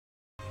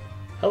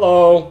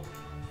Hello.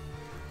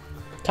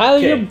 Tyler,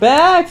 Okay. you're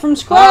back from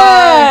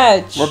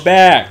scratch. We're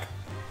back.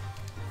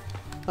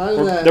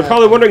 They're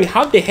Probably wondering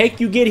how the heck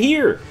you get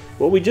here.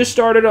 Well, we just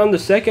started on the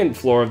second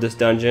floor of this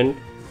dungeon.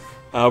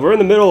 We're in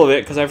the middle of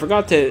it because I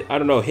forgot to, I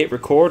don't know, hit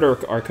record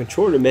or our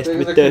controller messed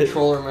with the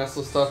controller messed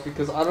with stuff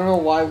because I don't know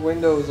why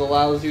Windows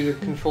allows you to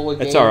control a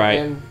game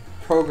and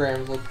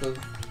programs with the.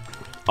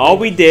 All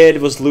we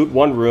did was loot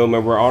one room,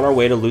 and we're on our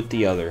way to loot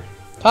the other.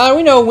 Tyler,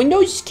 we know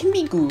Windows can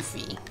be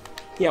goofy.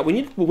 Yeah, we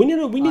need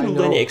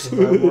Linux.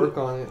 I work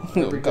on it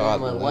every day of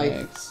my Linux.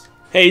 life.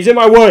 Hey, he's in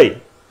my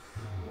way.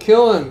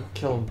 Kill him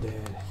dead.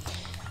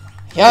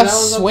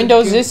 Yes,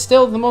 Windows is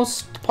still the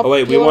most popular. Oh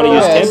wait, we want to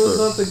use That temper. was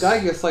not the guy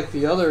gets like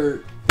the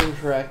other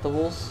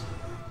interactables.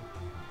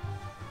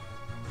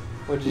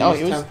 Would you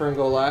use temper and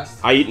go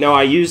last? I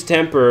used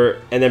temper,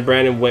 and then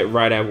Brandon went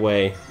right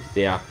away.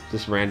 Yeah,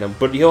 just random.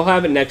 But he'll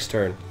have it next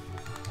turn.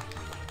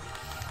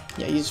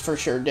 Yeah, he's for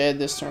sure dead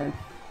this turn.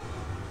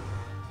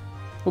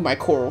 With my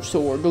coral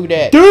sword, look at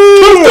that.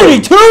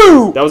 Dude!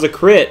 232! That was a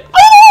crit.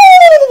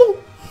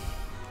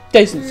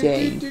 That's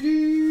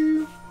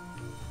insane.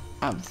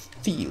 I'm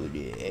feeling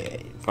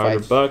it.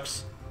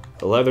 $500.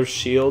 The leather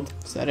shield.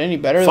 Is that any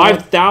better?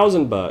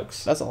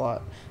 $5,000. That's a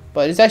lot.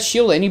 But is that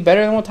shield any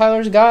better than what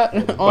Tyler's got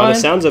on? By the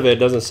sounds of it, it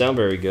doesn't sound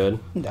very good.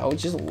 No,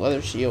 it's just a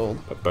leather shield.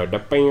 So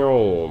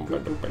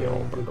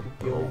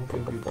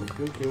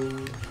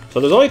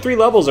there's only 3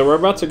 levels, and we're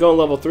about to go on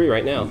level 3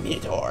 right now.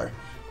 Minotaur.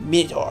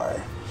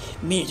 Minotaur.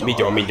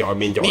 Minotaur.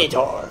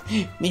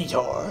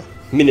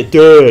 Minotaur. I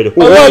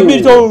like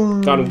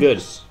Minotaur. Got him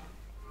good.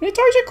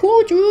 Minotaurs are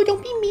cool, Drew.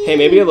 Don't be mean. Hey,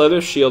 maybe a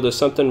leather shield is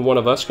something one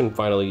of us can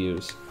finally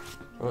use.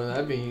 Oh,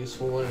 that'd be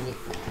useful, wouldn't it?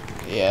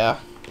 Yeah.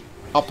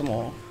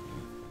 Optimal.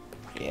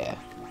 Yeah.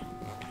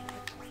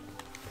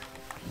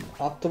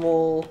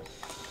 Optimal.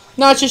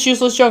 No, it's just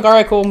useless junk.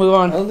 Alright, cool. Move I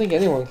on. don't think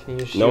anyone can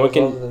use shields No one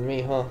can- other than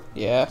me, huh?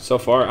 Yeah. So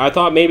far, I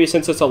thought maybe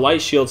since it's a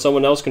light shield,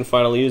 someone else can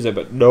finally use it,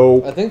 but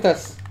no. I think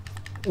that's.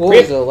 What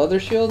was it, a leather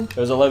shield?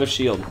 There's a leather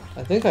shield.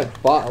 I think I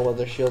bought a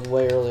leather shield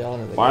way early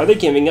on in the Why are game.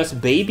 they giving us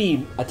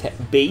baby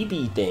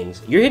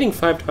things? You're hitting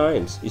 5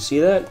 times. You see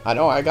that? I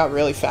know. I got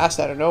really fast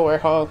out of nowhere,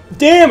 huh?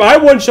 Damn! I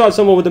one-shot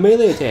someone with a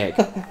melee attack.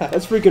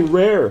 That's freaking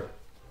rare.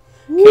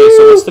 Okay,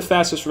 so what's the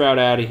fastest route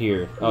out of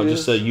here? Oh,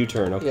 just a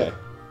U-turn. Okay. Yeah.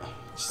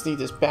 Just need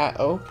this bat.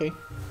 Oh, okay.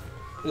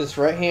 This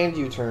right hand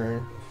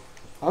U-turn.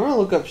 I'm gonna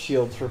look up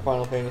shields for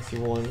Final Fantasy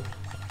 1.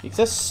 Because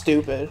that's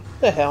stupid. What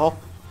the hell?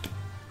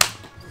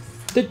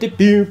 I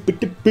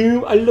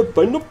love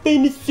Final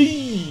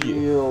Fantasy.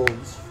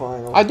 Shields,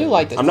 Final I do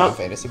like this I'm Final not-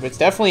 Fantasy, but it's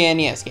definitely an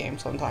NES game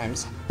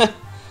sometimes.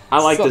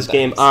 I like this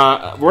game.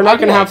 Sometimes. We're not I do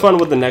gonna have like fun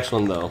with the next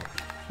one though.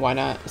 Why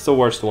not? It's the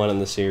worst one in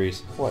the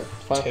series. What?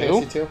 Final 2?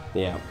 Fantasy 2?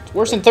 Yeah. It's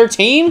worse than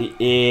 13?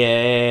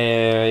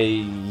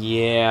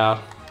 Yeah.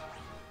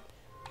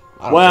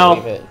 I don't Well,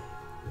 believe it.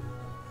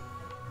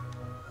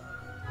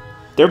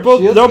 They're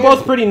both Shields they're game-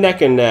 both pretty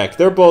neck and neck.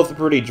 They're both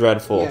pretty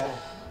dreadful. Yeah.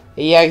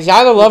 Yeah, because you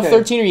either love Okay.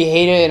 13 or you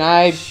hate it, and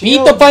I beat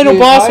Shields the final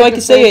give boss so high I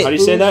can say defense How do it.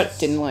 you say that?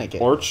 Didn't like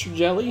it. Orch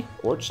jelly?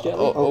 Orch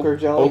jelly? Ochre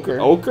jelly.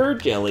 Ochre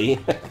jelly.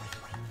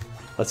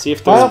 Let's see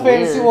if Final there's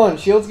Fantasy weird. 1.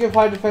 Shields give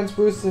high defense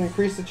boosts and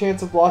increase the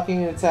chance of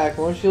blocking an attack.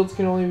 Most shields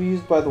can only be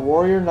used by the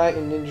warrior, knight,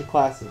 and ninja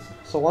classes.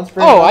 So once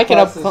Brandon I can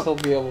classes, up- he'll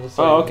be able to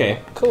say Oh, okay.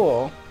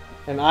 Cool.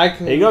 And I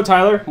can. There you go,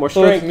 Tyler. More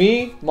So it's strength.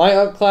 me, my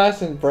up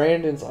class, and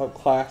Brandon's up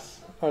class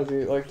are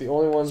the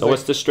only ones. So that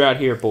what's the strat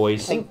here,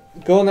 boys?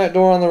 go in that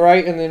door on the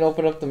right and then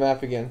open up the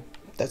map again.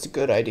 That's a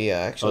good idea,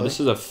 actually. Oh, this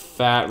is a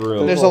fat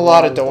room. There's a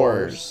lot of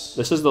doors.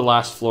 This is the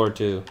last floor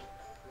too.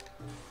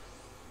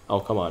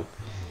 Oh, come on.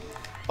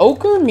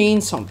 Ochre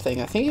means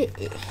something. I think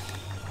it...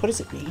 What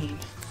does it mean?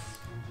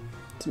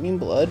 Does it mean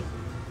blood?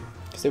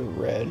 Because they were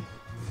red.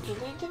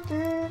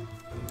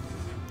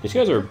 These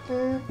guys are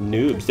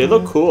noobs. They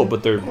look cool,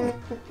 but they're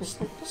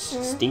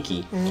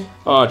stinky.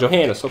 Oh,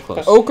 Johanna, so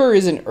close. Ochre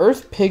is an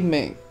earth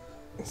pigment.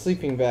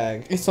 Sleeping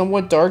bag. It's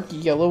somewhat dark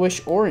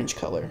yellowish orange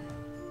color.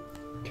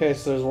 Okay,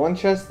 so there's one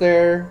chest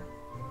there.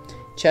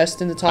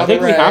 Chest in the top I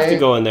think we right. have to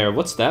go in there.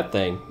 What's that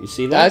thing? You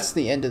see that? That's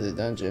the end of the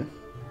dungeon.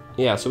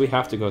 Yeah, so we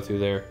have to go through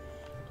there.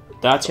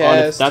 That's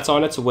Chest. that's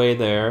on its way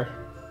there.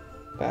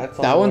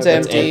 That one's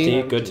That's empty.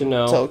 empty. Good to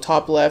know. So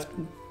top left,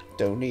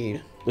 don't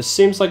need. This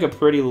seems like a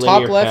pretty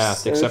linear left, path,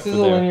 So except this for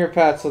is a there. linear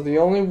path, so the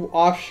only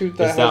offshoot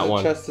that Is has that a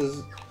one. chest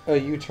is a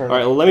U-turn. All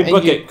right, well, let me And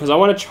book you- it because I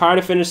want to try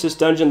to finish this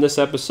dungeon this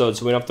episode,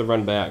 so we don't have to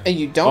run back. And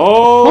you don't.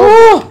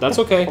 Oh, that's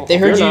okay. They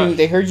heard You're you. not.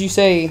 They heard you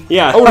say.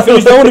 Yeah. I want to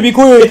finish. I want to be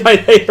quick.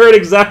 They heard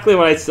exactly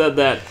when I said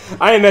that.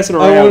 I ain't messing I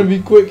want to around. be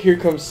quick. Here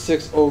comes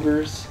 6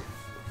 ogres.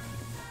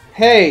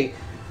 Hey,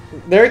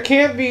 there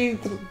can't be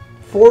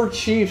 4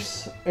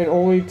 chiefs and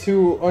only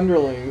 2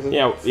 underlings.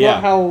 Yeah, It's yeah.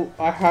 not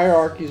how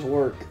hierarchies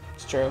work.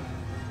 It's true.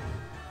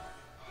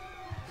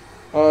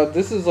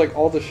 This is like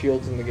all the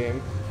shields in the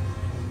game.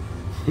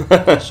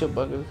 Shield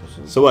bugger.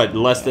 So what?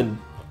 Less than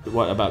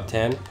what? About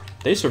 10?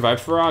 They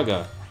survived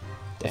Faraga.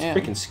 That's Damn.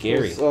 freaking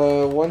scary.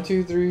 There's, 1,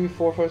 2, 3,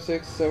 4, 5,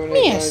 6, 7,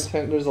 8, Yes. 9,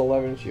 10. There's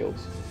 11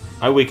 shields.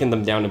 I weakened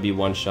them down to be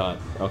one shot.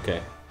 Okay.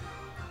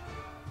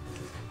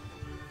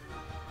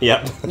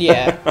 Yep.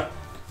 Yeah.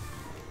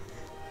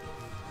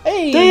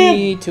 Hey,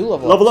 Damn. 2 level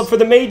ups. Level up for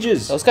the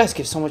mages. Those guys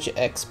give so much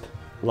exp.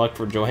 Luck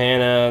for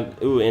Johanna.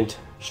 Ooh, int.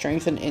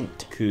 Strength and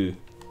int. Cool.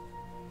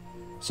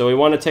 So we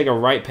want to take a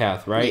right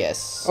path, right?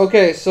 Yes.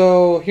 Okay,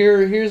 so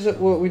here's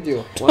what we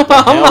do. What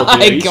the hell, dude?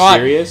 my Are you God.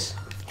 serious?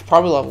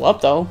 Probably level up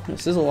though.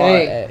 This is a lot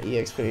Hey. at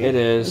EXP. It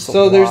is. It's a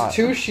So lot. there's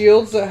 2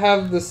 shields that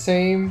have the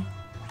same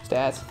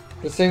stats.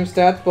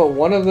 stats, but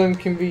one of them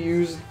can be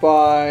used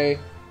by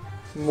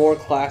more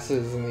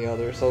classes than the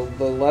other. So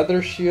the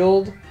leather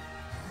shield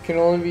can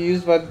only be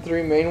used by the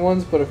 3 main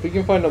ones, but if we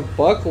can find a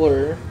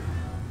buckler,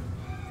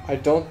 I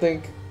don't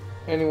think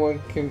any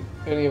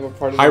of a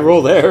party High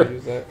roll members there. can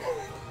use that.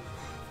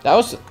 That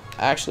was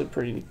actually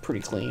pretty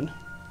clean.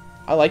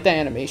 I like that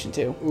animation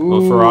too. Ooh,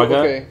 Oh, Faraga?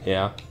 okay.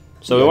 Yeah.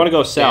 So we want to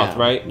go south, Down.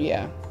 right?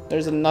 Yeah.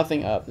 There's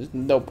nothing up. There's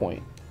no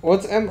point.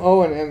 What's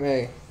MO and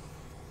MA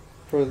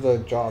for the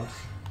jobs?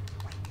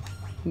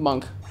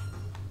 Monk.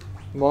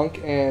 Monk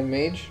and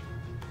mage?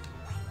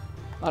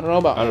 I don't know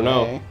about I don't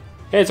know. MA.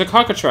 Hey, it's a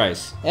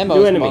cockatrice. New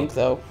MO's enemy. monk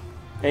though.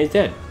 And he's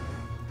dead.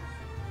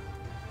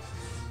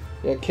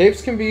 Yeah,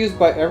 capes can be used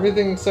by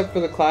everything except for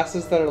the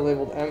classes that are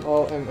labeled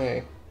MO,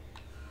 MA.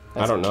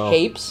 I don't know.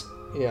 Capes?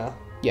 Yeah.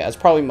 Yeah, it's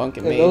probably monk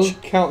and And mage. those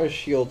count as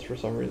shields for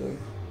some reason.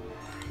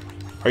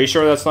 Are you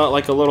sure that's not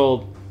like a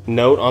little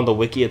note on the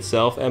wiki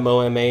itself?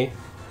 MOMA?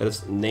 That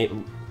it's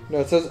name. No,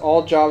 it says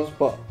all jobs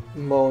but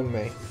Mo and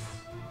May.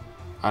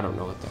 I don't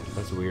know what that is.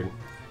 That's weird.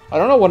 I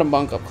don't know what a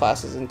monk up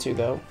class is into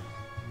though.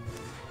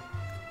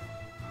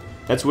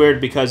 That's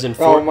weird because in,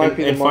 Oh, it might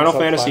be the in monk's Final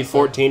Fantasy upclass,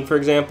 14, for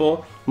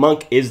example,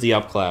 Monk is the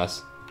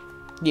upclass.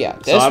 Yeah.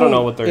 So I don't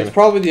know what they're It's gonna.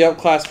 probably the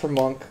upclass for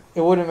Monk.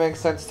 It wouldn't make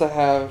sense to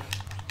have...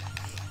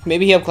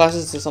 Maybe he up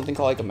classes to something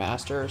called like a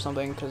master or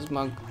something, because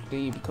monk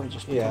he becomes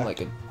just Yeah. like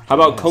a. How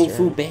about Kung master.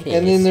 Fu Badass?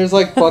 And then there's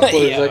like bucklers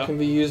Yeah. that can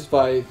be used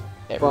by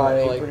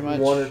Everybody, like pretty much.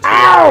 1 or 2.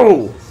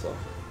 Ow! classes, so.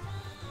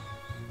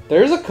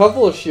 There's a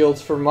couple of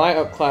shields for my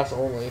upclass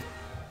only.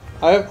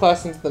 I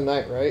upclass into the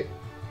knight, right?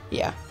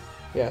 Yeah.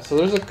 Yeah, so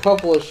there's a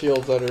couple of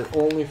shields that are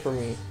only for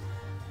me.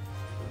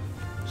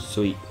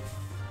 Sweet.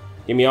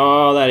 Give me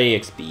all that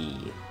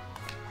EXP.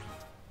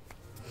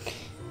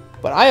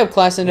 But I up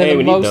class into Hey, the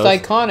we need most those.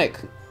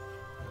 iconic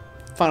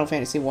Final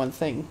Fantasy 1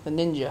 thing, the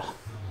ninja.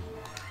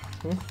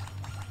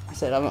 I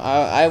said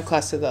I up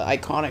class to the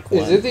iconic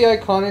one. Is it the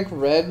iconic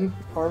red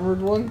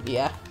armored one?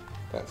 Yeah.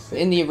 That's sick.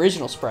 In the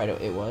original sprite,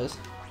 it was.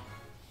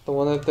 The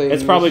one that they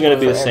It's use probably going to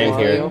for be the same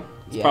Mario. here.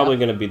 It's Yeah. probably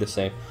going to be the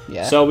same.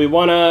 Yeah. So we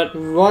want to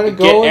We want to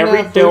get go in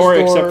every that door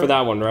first except for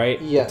that one,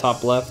 right? Yes.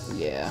 Top left.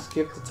 Yeah.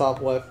 Skip the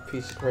top left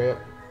piece of crap.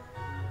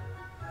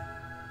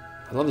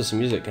 I love this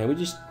music. Can we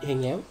just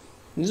hang out?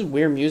 This is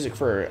weird music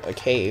for a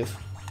cave.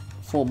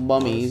 Full of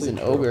mummies Honestly, and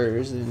true.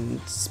 ogres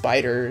and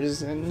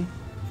spiders and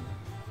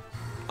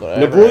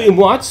whatever. Nobuo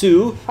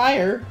Uematsu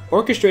Fire.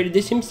 orchestrated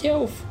this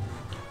himself.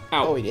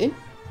 Ow. Oh, he did?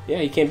 Yeah,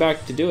 he came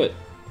back to do it.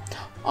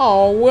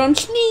 Oh, well, I'm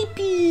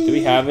sleepy. Do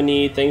we have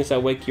any things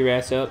that wake your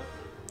ass up?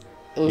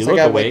 It looks You like look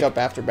I awake. wake up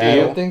after I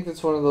battle. think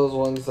it's one of those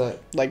ones that...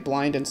 Like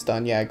blind and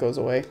stun, yeah, it goes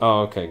away.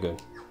 Oh, okay, good.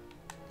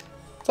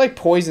 It's like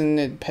poison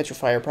and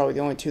petrify are probably the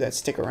only 2 that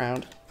stick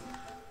around.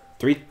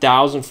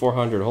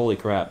 3,400. Holy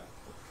crap.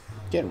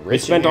 Getting We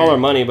rich. spent all our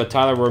money, but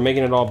Tyler, we're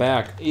making it all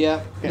back.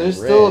 Yeah, Getting there's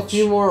still a rich.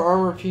 few more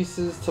armor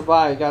pieces to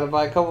buy. Gotta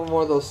buy a couple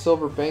more of those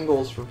silver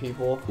bangles for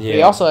people. Yeah.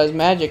 He also has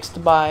magics to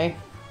buy.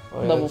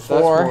 Oh, yeah, Level that's 4.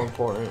 more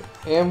important.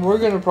 And we're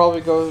gonna probably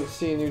go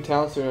see a new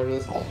town soon after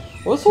this.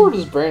 What sword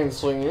is Brandon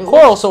swinging?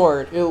 Coral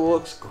sword. It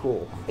looks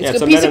cool. It's Yeah, a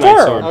it's a piece of Meta Knight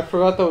coral. sword. I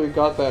forgot that we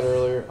got that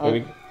earlier.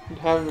 Maybe- I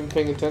haven't been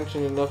paying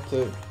attention enough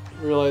to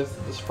realize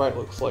that the sprite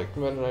looks like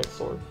Meta Knight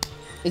sword.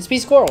 It's a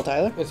piece of coral,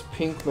 Tyler. It's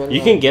pink Meta Knight.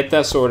 You can get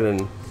that sword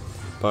in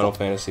Final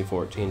Fantasy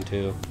 14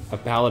 too. A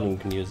paladin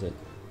can use it.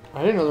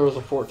 I didn't know there was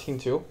a 14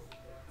 too.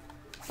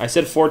 I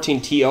said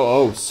 14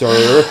 TOO,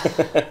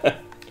 sir.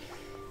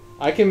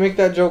 I can make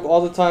that joke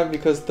all the time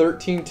because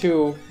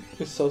 13-2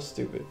 is so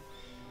stupid.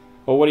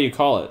 Well, what do you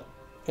call it?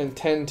 And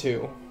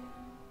 10-2.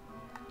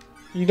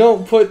 You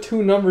don't put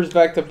 2 numbers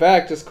back to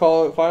back, just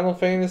call it Final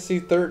Fantasy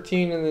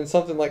 13 and then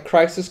something like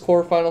Crisis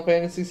Core Final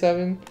Fantasy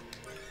 7.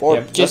 Or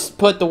Yeah, just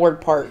put the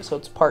word part, so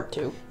it's part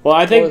 2. Well,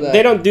 I Or think that.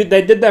 they don't do.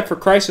 They did that for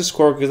Crisis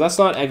Core because that's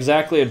not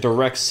exactly a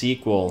direct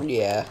sequel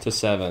Yeah. to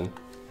 7.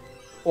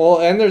 Well,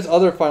 and there's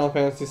other Final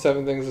Fantasy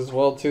 7 things as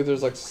well too.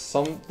 There's like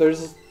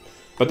there's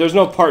But there's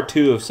no part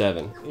 2 of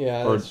 7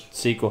 yeah, or that's-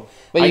 sequel.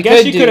 But I you guess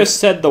could you do- could have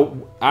said the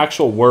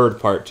actual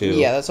word part 2.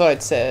 Yeah, that's what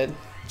I'd said.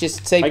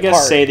 Just say I guess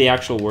part. say the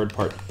actual word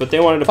part. But they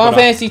wanted to Final put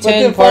out- Fantasy But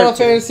 10 then part Final 2.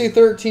 Fantasy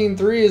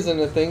 13-3 isn't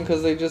a thing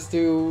because they just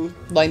do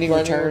Lightning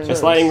Lightning Returns.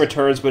 It's Lightning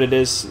Returns, but it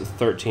is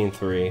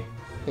 13.3.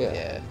 yeah.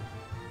 Yeah.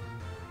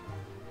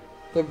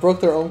 They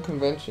broke their own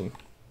convention.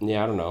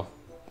 Yeah, I don't know.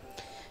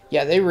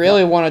 Yeah, they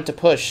really wanted to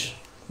push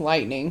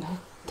Lightning.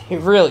 They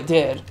really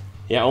did.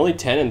 Yeah, only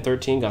 10 and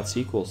 13 got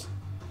sequels.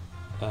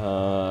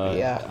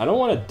 Yeah. I don't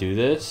want to do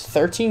this.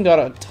 13 got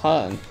a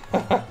ton.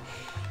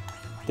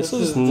 This This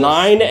is is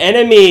 9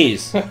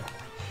 enemies. The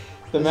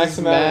This max is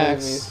amount of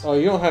max. enemies. Oh,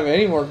 you don't have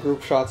any more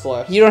group shots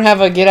left. You don't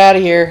have a get out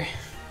of here.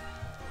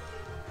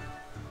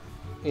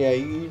 Yeah,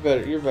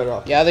 you're better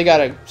off. Yeah, they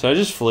gotta. So I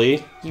just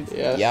flee?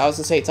 Yes. Yeah, I was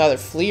gonna say it's either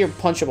flee or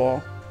punch a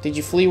ball. Did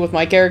you flee with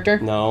my character?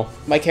 No.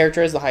 My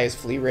character has the highest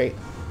flee rate.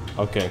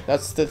 Okay.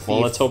 That's the thief.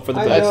 Well, let's hope for the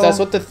I best. know. That's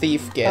what the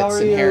thief How gets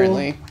are you?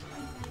 inherently.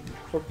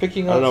 We're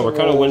picking I up. don't know, we're some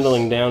kind of wolves.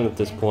 dwindling down at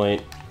this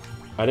point.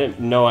 I didn't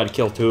know I'd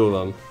kill 2 of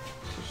them.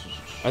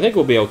 I think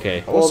we'll be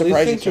okay. I Well, was these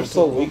surprised you things are killed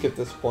so 2 of them. weak at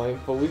this point,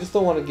 but we just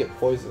don't want to get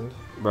poisoned.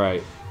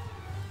 Right.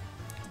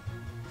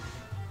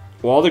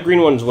 Well, all the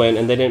green ones went,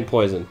 and they didn't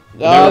poison. Oh,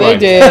 Never they mind.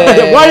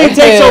 did. Why did it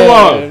take so They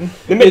long?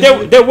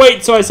 did. They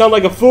wait so I sound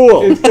like a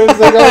fool. It's because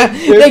they don't.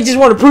 They just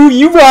want to prove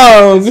you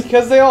wrong.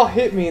 Because they all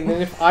hit me, and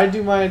then if I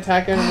do my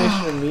attack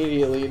animation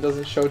immediately, it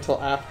doesn't show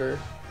till after.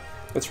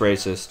 That's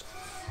racist.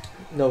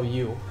 No,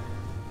 you.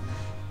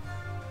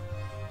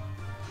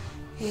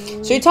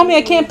 So you tell me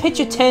I can't pitch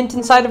a tent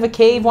inside of a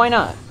cave? Why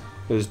not?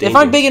 It was If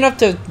I'm dangerous. big enough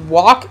to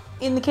walk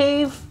in the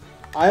cave,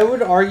 I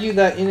would argue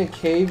that in a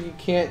cave you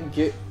can't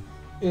get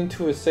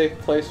into a safe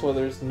place where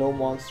there's no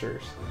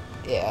monsters.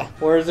 yeah.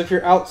 Whereas if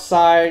you're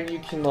outside, you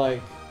can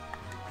like.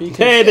 Be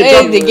Hey, Hey,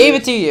 dropped- they gave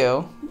it to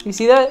you. You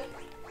see that?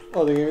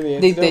 Oh, they gave me the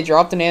They antidote.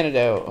 dropped an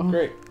antidote.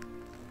 Great.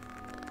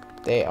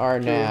 They are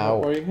now.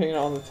 Why are you hanging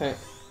out on the tent?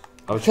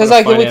 I was Because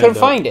trying to we find couldn't antidote.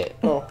 find it.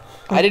 Oh,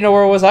 I didn't know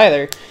where it was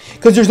either.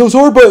 Because there's no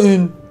sword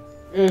button.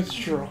 it's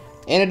true.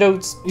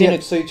 Antidotes Yeah,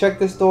 didn't. so you check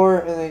this door,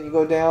 and then you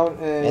go down,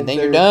 And then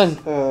you're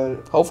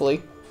there's,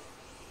 Hopefully.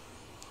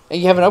 And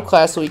you have an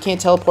upclass, so you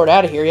can't teleport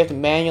out of here. You have to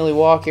manually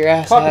walk your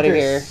ass out of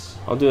here. cockatoos.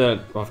 I'll do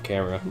that off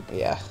camera.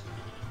 Yeah.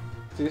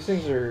 These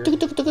things are.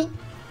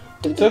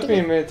 It took me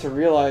a minute to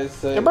realize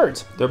that. They're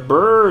birds. They're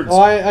birds.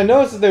 Well, I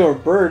noticed that they were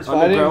birds, but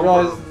I didn't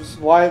Underground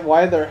realize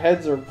why their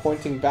heads are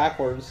pointing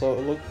backwards. So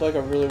it looked like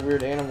a really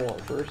weird animal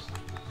at first.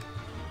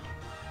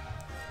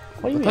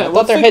 What do you mean? I thought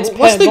What's their the, heads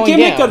what's the going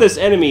gimmick down. of this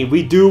enemy?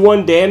 We do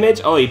 1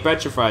 damage. Oh, he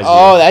petrifies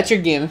Oh, you. that's your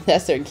gimmick.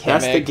 That's their gimmick.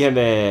 That's the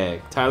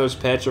gimmick. Tyler's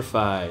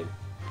petrified.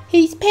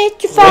 He's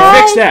petrified. They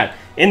fixed that.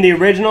 In the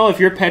original,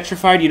 if you're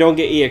petrified, you don't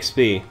get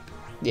EXP.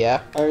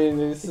 Yeah. I mean,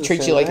 this is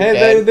Treats the you same. like you're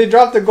Hey, dead. they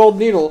dropped the gold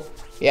needle.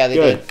 Yeah, they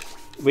Good.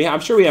 did. I'm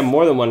sure we have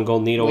more than 1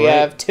 gold needle, We right?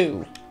 have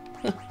 2.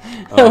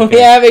 Oh, okay.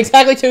 We have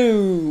exactly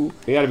 2.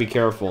 We gotta be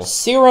careful.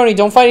 Cironi,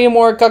 don't fight any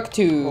more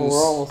cockatoos. Well,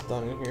 we're almost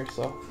done in here,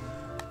 so.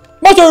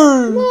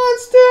 Monster!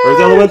 Monster!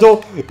 Earth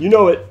Elemental, you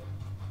know it.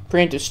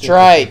 Preemptive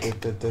strike.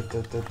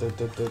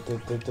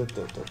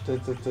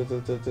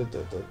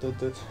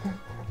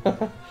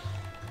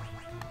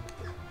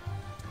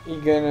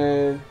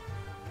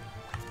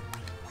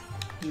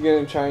 You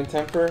gonna try and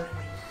temper?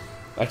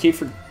 I keep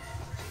for.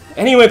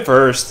 And he went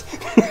first.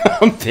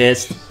 I'm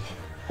pissed.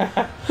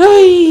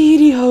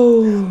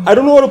 Hi-de-ho. I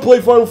don't know how to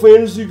play Final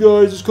Fantasy,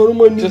 guys. It's kind of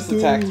my new Just thing.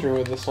 attack through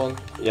with this one.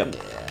 Yep.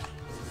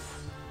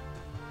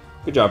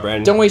 Good job,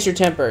 Brandon. Don't waste your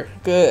temper.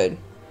 Good.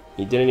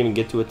 He didn't even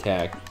get to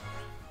attack.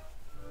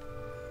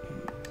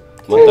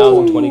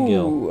 1,020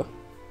 gil. Ooh.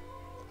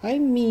 I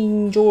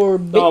mean your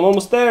Oh, I'm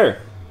almost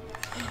there.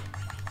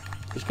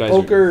 These guys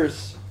are...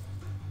 Pokers.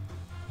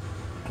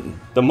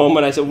 The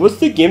moment I said, what's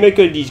the gimmick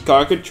of these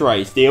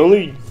cockatrice? They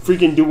only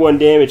freaking do 1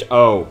 damage.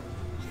 Oh.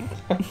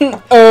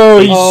 Oh,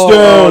 he's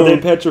Oh, they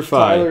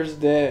petrified. Tyler's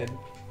dead.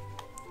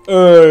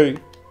 Hey.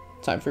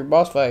 Time for your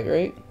boss fight,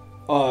 right?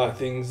 All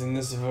things in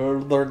this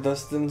world are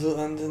destined to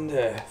end in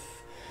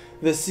death.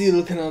 The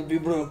seal cannot be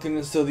broken,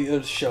 and so the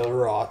earth shall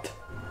rot.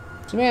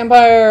 It's a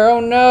vampire. Oh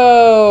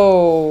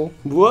no.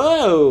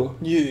 Whoa.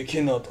 You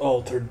cannot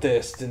alter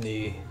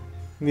destiny.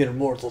 Mere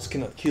mortals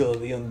cannot kill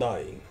the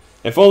undying.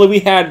 If only we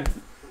had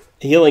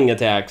healing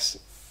attacks.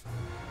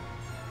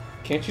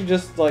 Can't you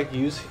just like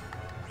use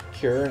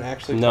cure and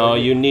actually? No,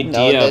 target? you need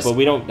No, Dia, this- but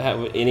we don't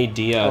have any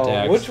Dia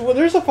attacks. Well,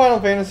 there's a Final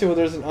Fantasy where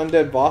there's an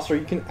undead boss where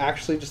you can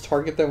actually just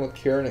target them with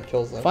cure and it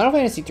kills them. Final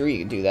Fantasy 3, you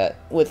can do that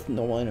with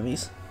normal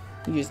enemies.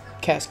 You just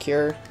cast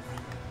Cure.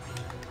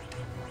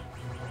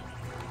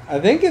 I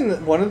think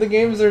in one of the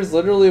games there's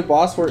literally a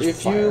boss where Just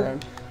if fire you 'em.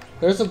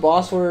 there's a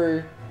boss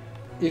where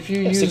if you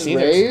use 60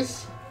 there's-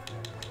 rays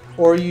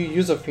or you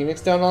use a phoenix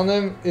down on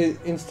them, it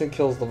instant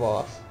kills the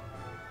boss.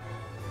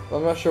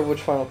 I'm not sure which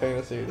Final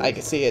Fantasy it is. I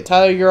can see it.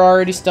 Tyler, you're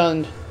already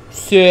stunned.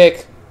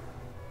 Sick.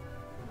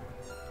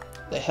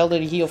 The hell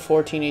did he heal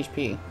 14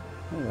 HP?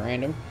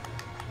 Random.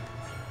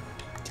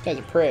 This guy's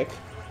a prick.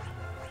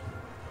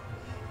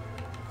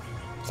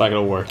 It's not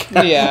gonna work.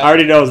 Yeah. I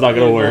already know it's not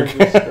gonna work.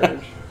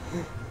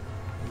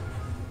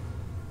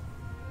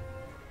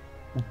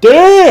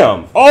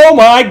 Damn! Oh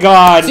my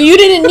god! So you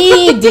didn't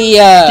need the,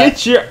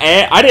 Get your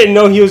ass! I didn't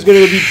know he was gonna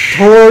be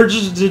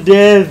torched to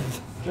death.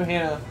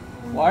 Johanna,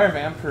 why are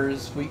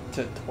vampires weak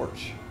to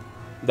torch?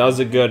 That was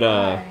a good.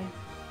 That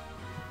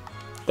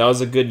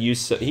was a good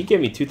use. He gave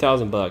me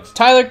 $2,000.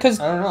 Tyler, because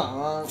I don't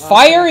know.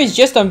 fire is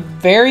just a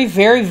very,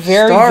 very,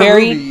 very, Star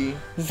very, Ruby.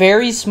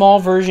 very small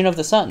version of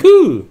the sun.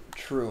 Cool.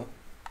 True.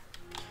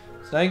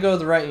 So now you go to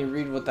the right and you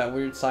read what that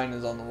weird sign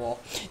is on the wall.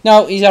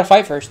 No, he's gotta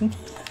fight first.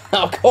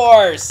 Of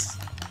course.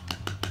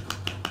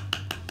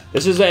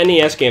 This is an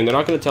NES game. They're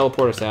not gonna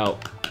teleport us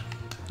out.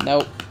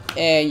 Nope.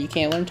 And you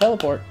can't learn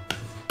teleport.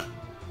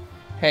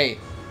 Hey,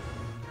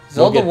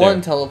 Zelda get there.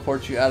 1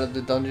 teleports you out of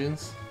the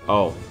dungeons.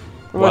 Oh.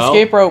 What about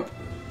escape rope?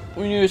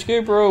 We need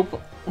escape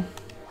rope.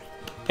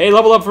 Hey,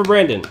 level up for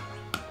Brandon.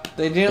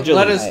 They didn't Agility.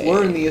 let us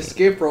learn the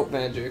escape rope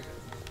magic.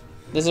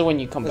 This is when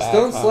you come The back.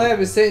 stone huh? slab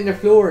is set in the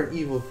floor, and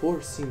evil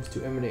force seems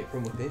to emanate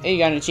from within. Hey, you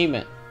got an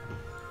achievement.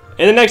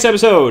 In the next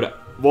episode,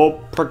 we'll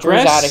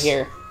progress. Drew's out of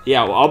here.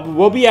 Yeah,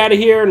 we'll be out of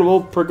here and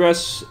we'll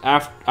progress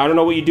after. I don't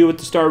know what you do with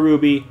the Star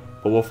Ruby,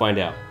 but we'll find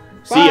out.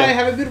 See Bye, ya.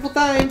 have a beautiful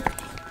time.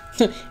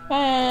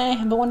 Bye.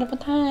 Have a wonderful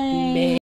time.